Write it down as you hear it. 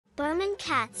Burman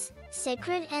cats,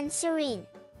 sacred and serene.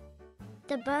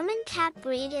 The Burman cat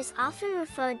breed is often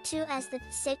referred to as the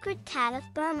Sacred Cat of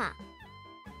Burma.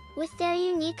 With their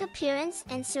unique appearance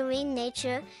and serene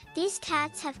nature, these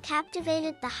cats have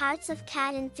captivated the hearts of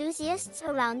cat enthusiasts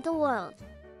around the world.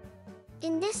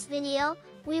 In this video,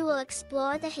 we will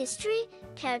explore the history,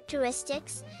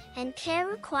 characteristics, and care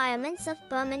requirements of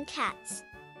Burman cats.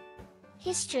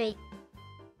 History.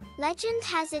 Legend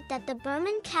has it that the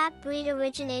Burman cat breed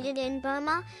originated in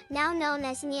Burma, now known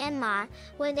as Myanmar,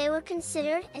 where they were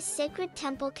considered as sacred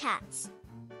temple cats.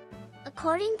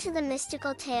 According to the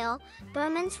mystical tale,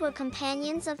 Burmans were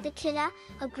companions of the Kittah,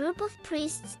 a group of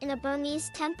priests in a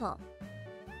Burmese temple.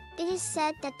 It is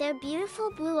said that their beautiful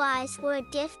blue eyes were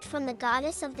a gift from the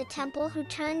goddess of the temple, who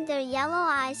turned their yellow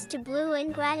eyes to blue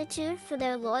in gratitude for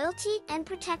their loyalty and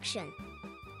protection.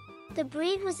 The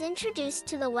breed was introduced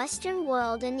to the Western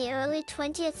world in the early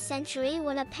 20th century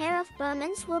when a pair of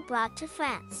Burmans were brought to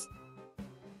France.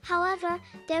 However,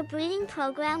 their breeding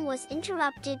program was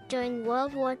interrupted during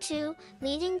World War II,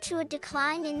 leading to a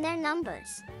decline in their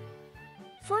numbers.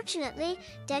 Fortunately,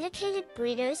 dedicated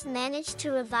breeders managed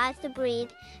to revive the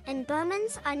breed, and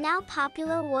Burmans are now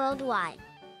popular worldwide.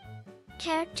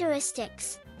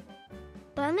 Characteristics.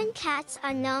 Burman cats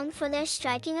are known for their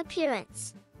striking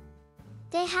appearance.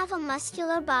 They have a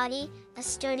muscular body, a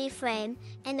sturdy frame,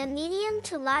 and a medium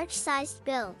to large-sized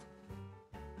build.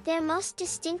 Their most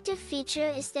distinctive feature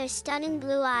is their stunning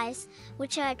blue eyes,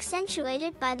 which are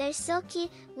accentuated by their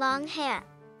silky, long hair.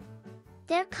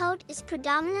 Their coat is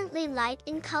predominantly light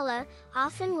in color,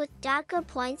 often with darker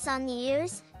points on the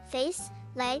ears, face,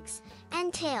 legs,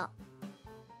 and tail.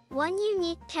 One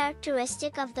unique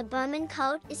characteristic of the Burman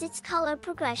coat is its color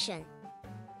progression.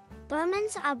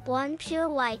 Burmans are born pure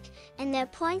white, and their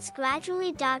points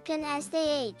gradually darken as they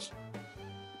age.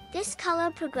 This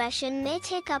color progression may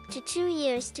take up to 2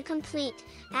 years to complete,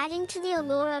 adding to the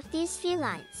allure of these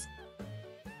felines.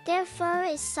 Their fur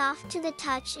is soft to the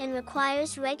touch and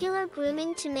requires regular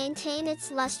grooming to maintain its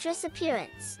lustrous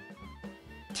appearance.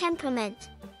 Temperament.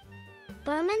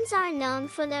 Burmans are known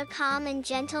for their calm and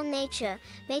gentle nature,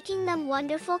 making them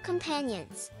wonderful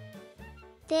companions.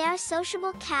 They are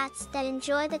sociable cats that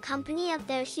enjoy the company of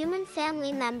their human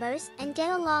family members and get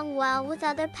along well with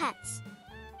other pets.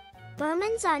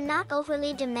 Burmans are not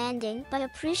overly demanding but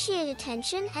appreciate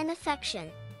attention and affection.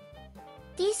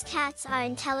 These cats are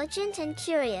intelligent and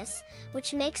curious,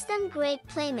 which makes them great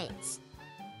playmates.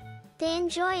 They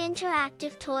enjoy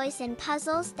interactive toys and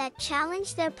puzzles that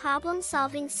challenge their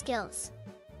problem-solving skills.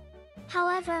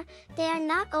 However, they are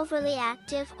not overly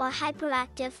active or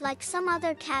hyperactive like some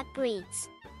other cat breeds.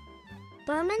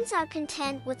 Burmans are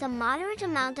content with a moderate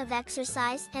amount of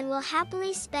exercise and will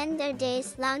happily spend their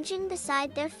days lounging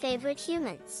beside their favorite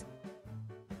humans.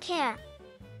 Care.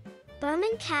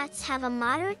 Burman cats have a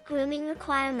moderate grooming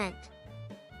requirement.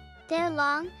 Their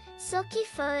long, silky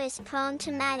fur is prone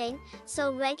to matting,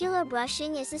 so regular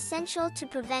brushing is essential to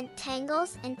prevent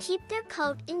tangles and keep their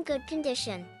coat in good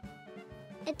condition.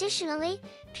 Additionally,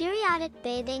 periodic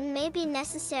bathing may be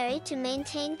necessary to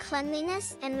maintain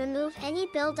cleanliness and remove any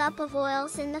buildup of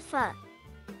oils in the fur.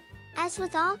 As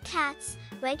with all cats,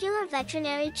 regular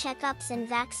veterinary checkups and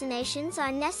vaccinations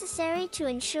are necessary to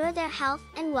ensure their health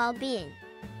and well-being.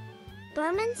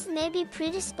 Burmans may be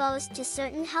predisposed to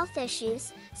certain health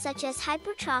issues, such as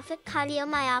hypertrophic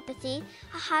cardiomyopathy,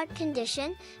 a heart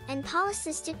condition, and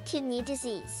polycystic kidney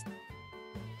disease.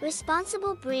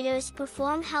 Responsible breeders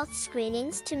perform health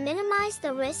screenings to minimize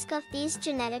the risk of these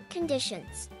genetic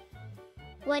conditions.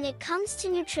 When it comes to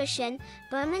nutrition,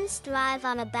 Burmans thrive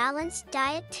on a balanced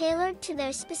diet tailored to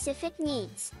their specific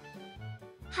needs.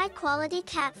 High-quality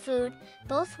cat food,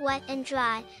 both wet and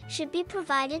dry, should be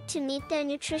provided to meet their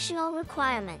nutritional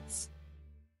requirements.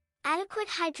 Adequate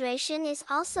hydration is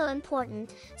also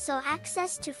important, so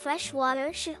access to fresh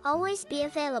water should always be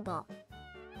available.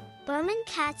 Burman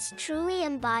cats truly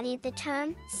embody the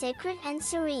term sacred and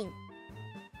serene.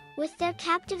 With their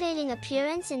captivating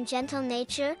appearance and gentle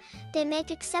nature, they make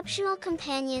exceptional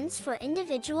companions for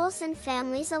individuals and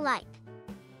families alike.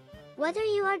 Whether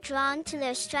you are drawn to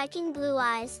their striking blue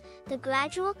eyes, the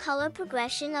gradual color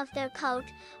progression of their coat,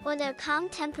 or their calm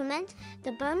temperament,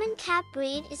 the Burman cat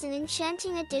breed is an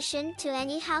enchanting addition to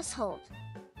any household.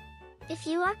 If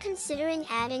you are considering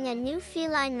adding a new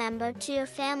feline member to your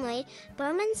family,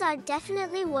 Burmans are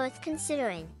definitely worth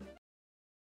considering.